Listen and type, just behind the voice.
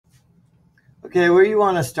Okay, where you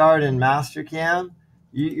want to start in MasterCam,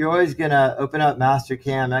 you're always going to open up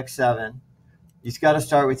MasterCam X7. You just got to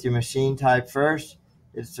start with your machine type first.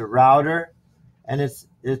 It's a router, and it's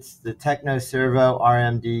the TechnoServo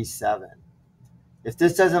RMD7. If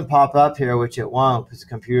this doesn't pop up here, which it won't because the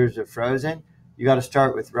computers are frozen, you got to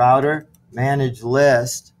start with router, manage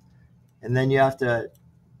list, and then you have to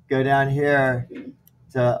go down here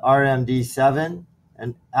to RMD7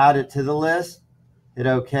 and add it to the list, hit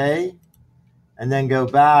OK, and then go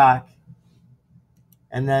back,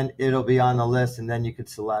 and then it'll be on the list, and then you could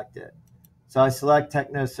select it. So I select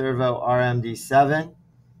TechnoServo RMD7.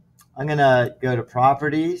 I'm going to go to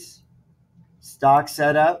Properties, Stock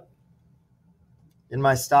Setup. In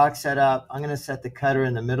my stock setup, I'm going to set the cutter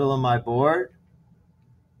in the middle of my board,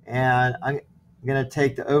 and I'm going to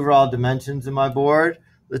take the overall dimensions of my board.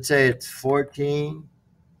 Let's say it's 14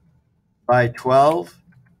 by 12.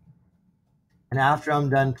 And after I'm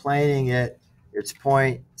done planing it, it's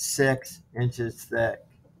 0.6 inches thick.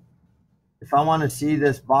 If I want to see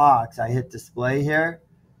this box, I hit display here,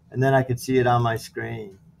 and then I could see it on my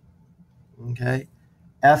screen. Okay.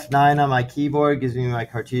 F9 on my keyboard gives me my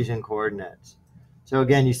Cartesian coordinates. So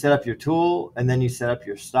again, you set up your tool, and then you set up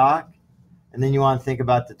your stock, and then you want to think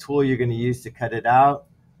about the tool you're going to use to cut it out.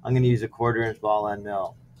 I'm going to use a 1/4-inch ball end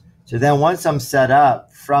mill. So then once I'm set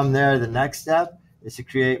up, from there, the next step is to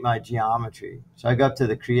create my geometry. So I go up to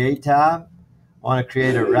the Create tab. I want to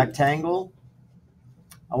create a rectangle.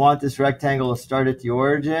 I want this rectangle to start at the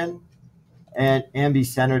origin and be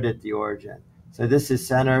centered at the origin. So this is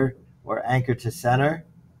center or anchor to center.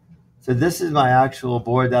 So this is my actual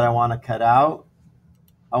board that I want to cut out.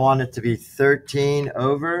 I want it to be 13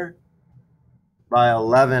 over by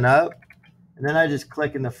 11 up. And then I just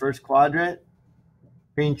click in the first quadrant.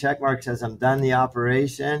 Green check mark says I'm done the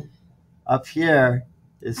operation. Up here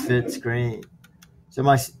is fit screen. So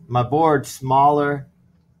my board's smaller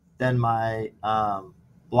than my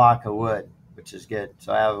block of wood, which is good.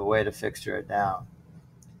 So I have a way to fixture it down.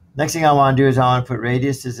 Next thing I want to do is I want to put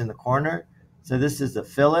radiuses in the corner. So this is the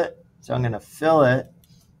fillet. So I'm going to fill it.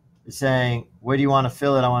 It's saying, where do you want to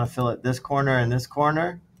fill it? I want to fill it this corner and this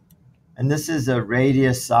corner. And this is a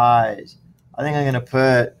radius size. I think I'm going to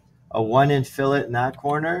put a 1-inch fillet in that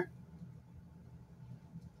corner.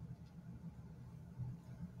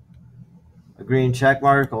 A green check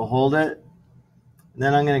mark will hold it. And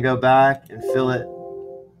then I'm going to go back and fill it.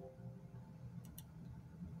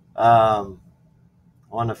 I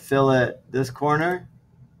want to fill it this corner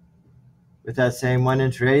with that same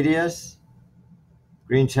 1-inch radius.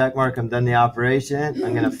 Green check mark, I'm done the operation.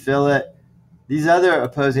 I'm going to fill it. These other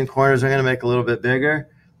opposing corners are going to make a little bit bigger.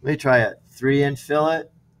 Let me try a 3-inch fillet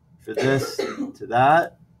for this to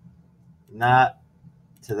that, and that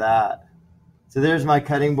to that. So there's my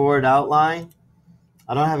cutting board outline.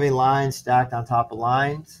 I don't have any lines stacked on top of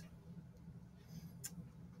lines.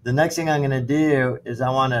 The next thing I'm going to do is I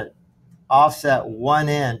want to offset 1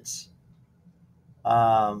 inch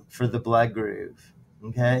for the blade groove.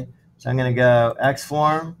 Okay. So I'm going to go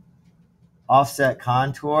X-form, offset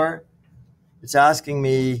contour. It's asking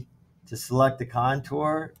me to select the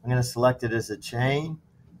contour. I'm going to select it as a chain.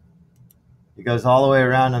 It goes all the way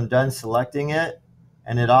around. I'm done selecting it,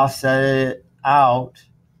 and it offset it out.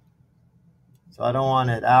 So I don't want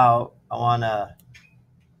it out. I want to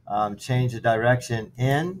change the direction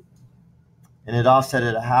in, and it offset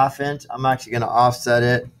it a 1/2 inch. I'm actually going to offset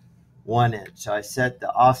it 1 inch. So I set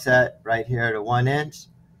the offset right here to 1 inch.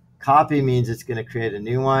 Copy means it's going to create a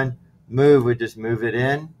new one. Move would just move it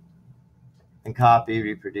in, and copy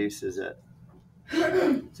reproduces it.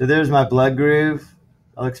 So there's my blood groove.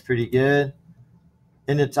 That looks pretty good.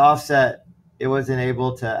 In its offset, it wasn't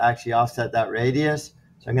able to actually offset that radius.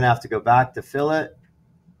 So I'm going to have to go back to fillet.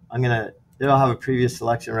 It'll have a previous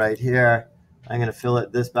selection right here. I'm going to fillet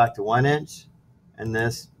this back to 1 inch and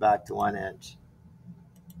this back to 1 inch.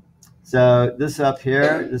 So this up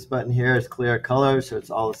here, this button here is clear color, so it's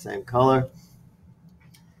all the same color.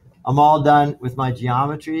 I'm all done with my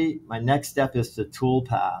geometry. My next step is the tool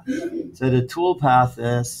path. So the tool path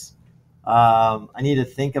is, I need to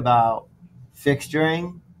think about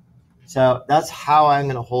fixturing. So that's how I'm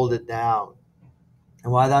going to hold it down.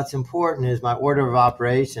 And why that's important is my order of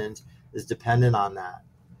operations is dependent on that.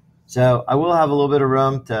 So I will have a little bit of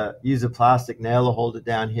room to use a plastic nail to hold it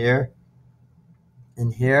down here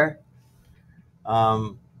and here.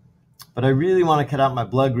 But I really want to cut out my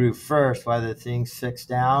blood groove first while the thing's fixed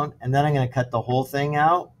down. And then I'm going to cut the whole thing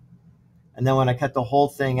out. And then when I cut the whole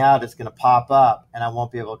thing out, it's going to pop up and I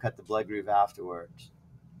won't be able to cut the blood groove afterwards.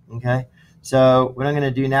 Okay. So what I'm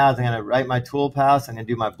going to do now is I'm going to write my tool paths. I'm going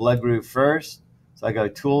to do my blood groove first. So I go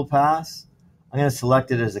tool paths. I'm going to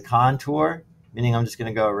select it as a contour. meaning I'm just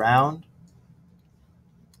going to go around.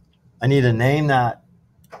 I need to name that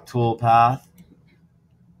tool path.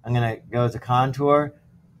 I'm going to go to contour.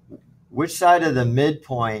 Which side of the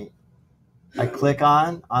midpoint I click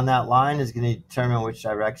on that line is going to determine which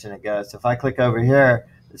direction it goes. So if I click over here,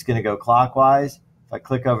 it's going to go clockwise. If I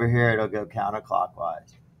click over here, it'll go counterclockwise.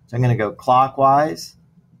 So I'm going to go clockwise.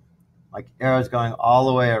 My arrow's going all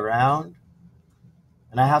the way around.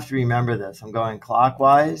 And I have to remember this. I'm going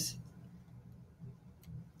clockwise.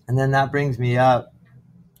 And then that brings me up.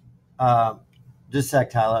 Just a sec,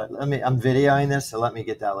 Tyler. I'm videoing this, so let me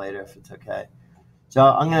get that later if it's okay. So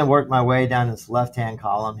I'm going to work my way down this left-hand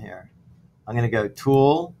column here. I'm going to go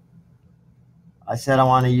Tool. I said I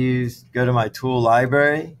want to go to my tool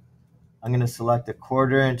library. I'm going to select a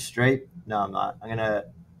 1/4 inch straight. No, I'm not. I'm going to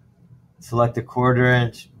select a 1/4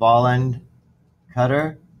 inch ball end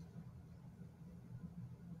cutter.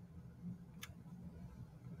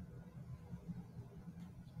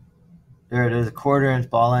 There it is, a 1/4 inch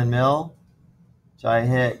ball end mill. So I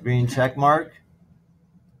hit green check mark.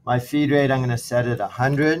 My feed rate, I'm going to set it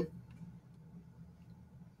 100.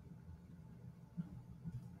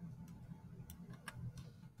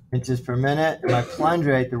 Inches per minute. And my plunge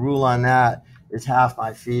rate, the rule on that is half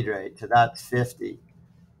my feed rate, so that's 50.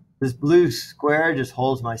 This blue square just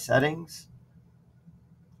holds my settings.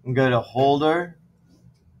 And go to holder.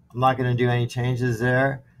 I'm not going to do any changes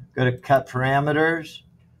there. Go to cut parameters.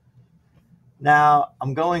 Now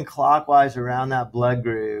I'm going clockwise around that blood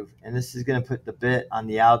groove, and this is going to put the bit on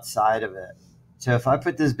the outside of it. So if I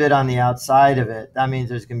put this bit on the outside of it, that means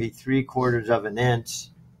there's going to be 3/4 of an inch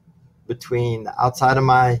between the outside of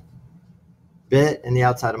my bit and the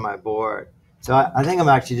outside of my board. So I think I'm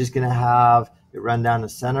actually just going to have it run down the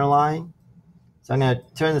center line. So I'm going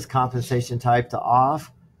to turn this compensation type to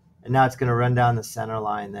off, and now it's going to run down the center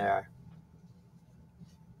line there.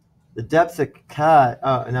 The depth of cut,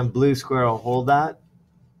 and then blue square will hold that.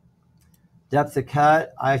 Depth of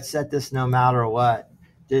cut, I set this no matter what.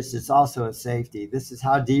 This is also a safety. This is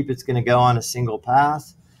how deep it's going to go on a single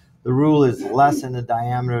pass. The rule is less than the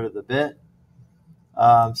diameter of the bit.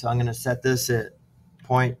 So I'm going to set this at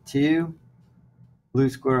 0.2. Blue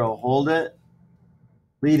square will hold it.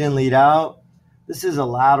 Lead in, lead out. This is a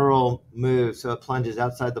lateral move, so it plunges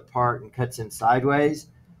outside the part and cuts in sideways.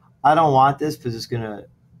 I don't want this because it's going to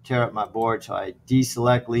tear up my board, so I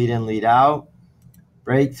deselect lead in, lead out.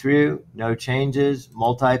 Breakthrough, no changes.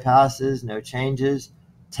 Multi-passes, no changes.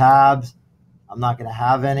 Tabs, I'm not going to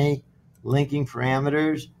have any. Linking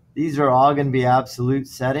parameters, these are all going to be absolute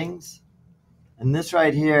settings. And this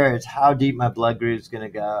right here is how deep my blood groove is going to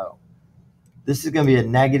go. This is going to be a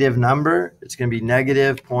negative number. It's going to be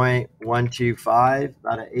negative 0.125,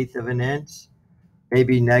 about 1/8 of an inch.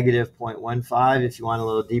 Maybe negative 0.15 if you want a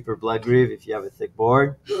little deeper blood groove, if you have a thick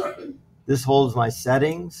board. This holds my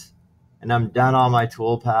settings, and I'm done on my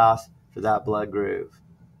tool path for that blood groove.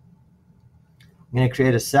 I'm going to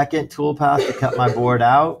create a second tool path to cut my board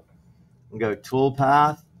out. I'm going to go tool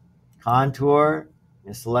path, contour, I'm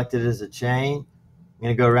going to select it as a chain. I'm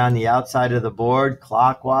going to go around the outside of the board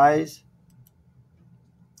clockwise.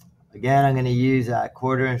 Again, I'm going to use that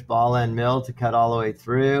 1/4 inch ball end mill to cut all the way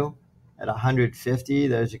through at 150.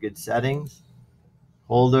 Those are good settings.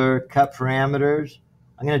 Holder, cut parameters.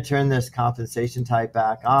 I'm going to turn this compensation type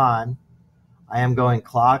back on. I am going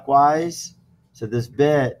clockwise, so this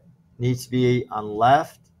bit needs to be on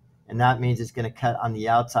left, and that means it's going to cut on the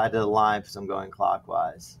outside of the line because I'm going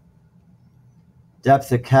clockwise.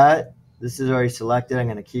 Depth of cut, this is already selected. I'm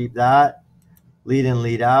going to keep that. Lead in,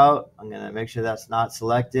 lead out. I'm going to make sure that's not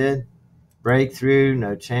selected. Breakthrough,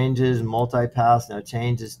 no changes. Multi-pass, no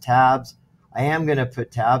changes. Tabs, I am going to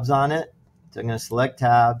put tabs on it. So I'm going to select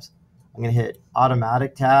tabs. I'm going to hit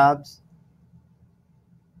automatic tabs.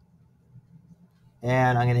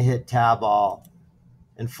 And I'm going to hit tab all.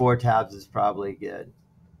 And 4 tabs is probably good.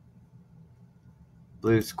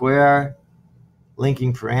 Blue square.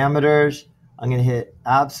 Linking parameters. I'm going to hit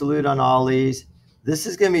absolute on all these. This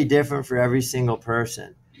is going to be different for every single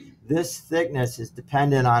person. This thickness is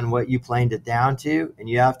dependent on what you planed it down to, and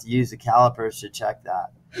you have to use the calipers to check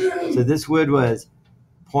that. So this wood was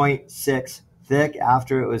 0.6 thick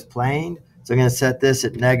after it was planed. So I'm going to set this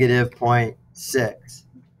at negative 0.6.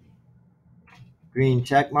 Green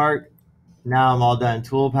check mark. Now I'm all done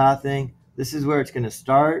tool pathing. This is where it's going to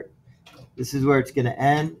start. This is where it's going to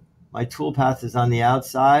end. My tool path is on the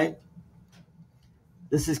outside.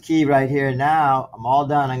 This is key right here. Now I'm all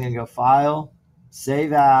done. I'm going to go File,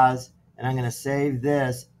 Save As, and I'm going to save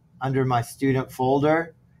this under my student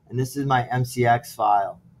folder. And this is my MCX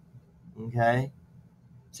file. Okay.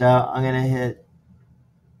 So I'm going to hit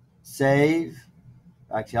Save,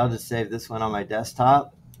 Actually, I'll just save this one on my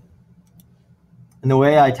desktop. And the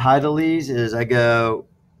way I title these is I go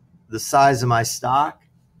the size of my stock.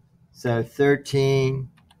 So 13x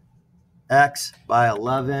by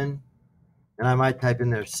 11. And I might type in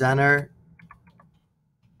there center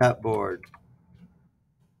cut board.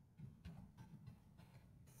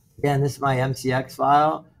 Again, this is my MCX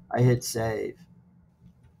file. I hit save.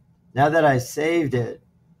 Now that I saved it,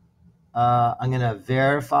 I'm going to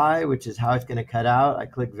verify, which is how it's going to cut out. I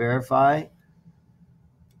click verify.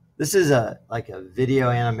 This is like a video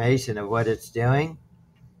animation of what it's doing.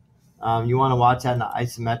 You want to watch that in the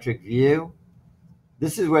isometric view.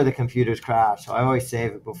 This is where the computers crash. So I always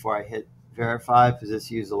save it before I hit verify because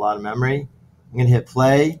this uses a lot of memory. I'm going to hit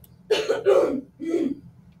play.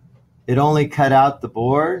 It only cut out the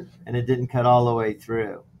board and it didn't cut all the way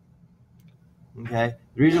through. Okay.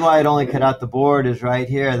 The reason why it only cut out the board is right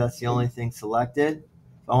here. That's the only thing selected.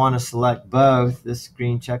 If I want to select both, this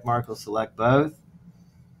green check mark will select both.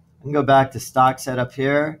 I can go back to stock setup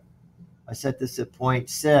here. I set this at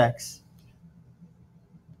 0.6.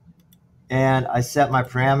 And I set my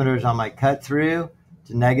parameters on my cut through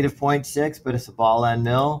to negative 0.6, but it's a ball end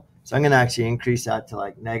mill. So I'm going to actually increase that to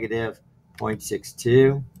like negative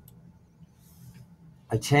 0.62.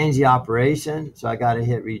 I changed the operation, so I got to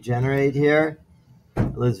hit regenerate here.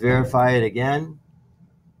 Let's verify it again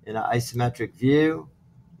in an isometric view.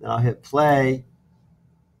 Then I'll hit play.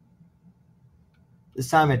 This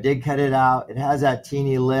time it did cut it out. It has that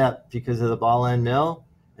teeny lip because of the ball end mill,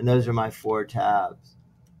 and those are my 4 tabs.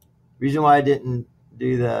 Reason why I didn't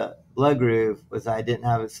do the blood groove was I didn't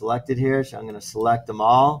have it selected here, so I'm going to select them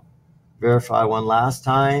all, verify one last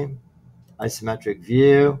time, isometric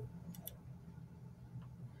view.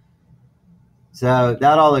 So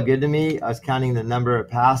that all looked good to me. I was counting the number of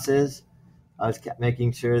passes. I was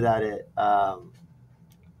making sure that it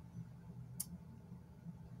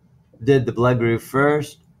did the blood groove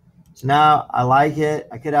first. So now I like it.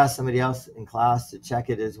 I could ask somebody else in class to check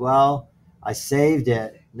it as well. I saved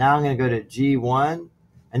it. Now I'm going to go to G1.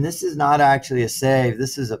 And this is not actually a save.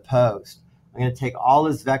 This is a post. I'm going to take all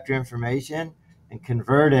this vector information and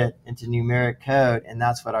convert it into numeric code. And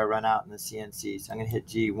that's what I run out in the CNC. So I'm going to hit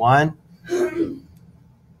G1.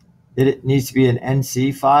 It needs to be an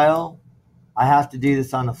NC file. I have to do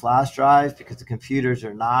this on the flash drive because the computers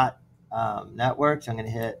are not networked. So I'm going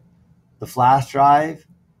to hit the flash drive.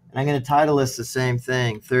 And I'm going to title this the same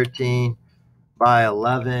thing, 13 by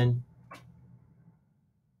 11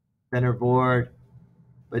 center board.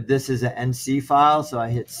 But this is an NC file, so I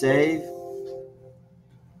hit save.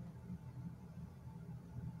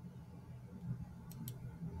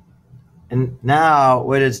 And now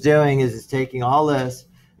what it's doing is it's taking all this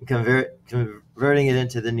and converting it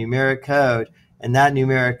into the numeric code. And that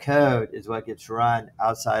numeric code is what gets run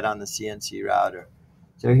outside on the CNC router.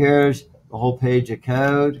 So here's the whole page of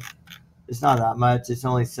code. It's not that much. It's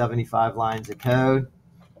only 75 lines of code.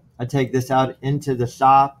 I take this out into the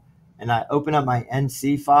shop and I open up my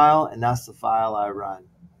NC file, and that's the file I run.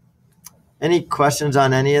 Any questions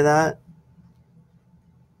on any of that?